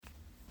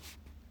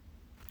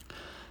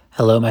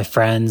Hello, my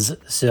friends.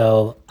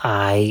 So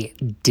I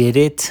did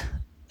it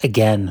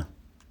again,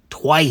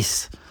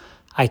 twice.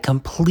 I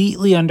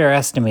completely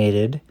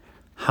underestimated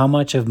how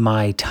much of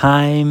my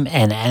time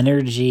and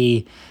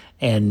energy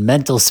and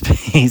mental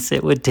space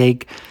it would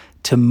take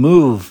to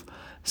move.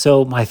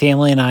 So my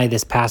family and I,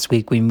 this past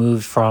week, we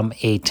moved from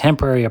a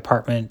temporary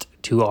apartment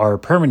to our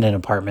permanent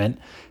apartment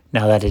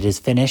now that it is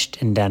finished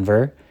in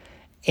Denver.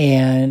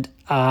 And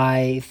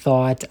I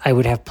thought I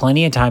would have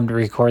plenty of time to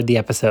record the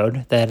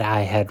episode that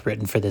I had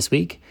written for this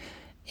week.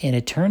 And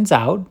it turns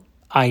out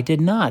I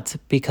did not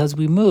because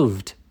we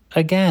moved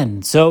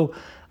again. So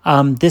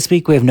this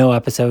week we have no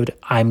episode.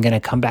 I'm going to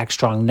come back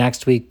strong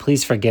next week.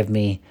 Please forgive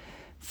me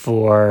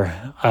for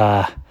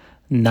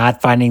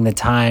not finding the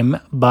time.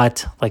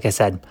 But like I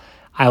said,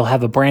 I'll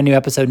have a brand new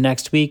episode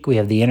next week. We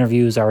have the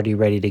interviews already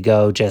ready to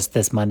go. Just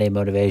this Monday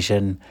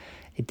motivation.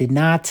 It did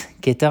not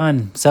get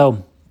done.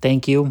 So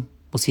thank you.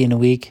 We'll see you in a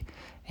week,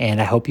 and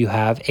I hope you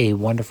have a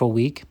wonderful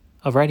week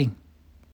of writing.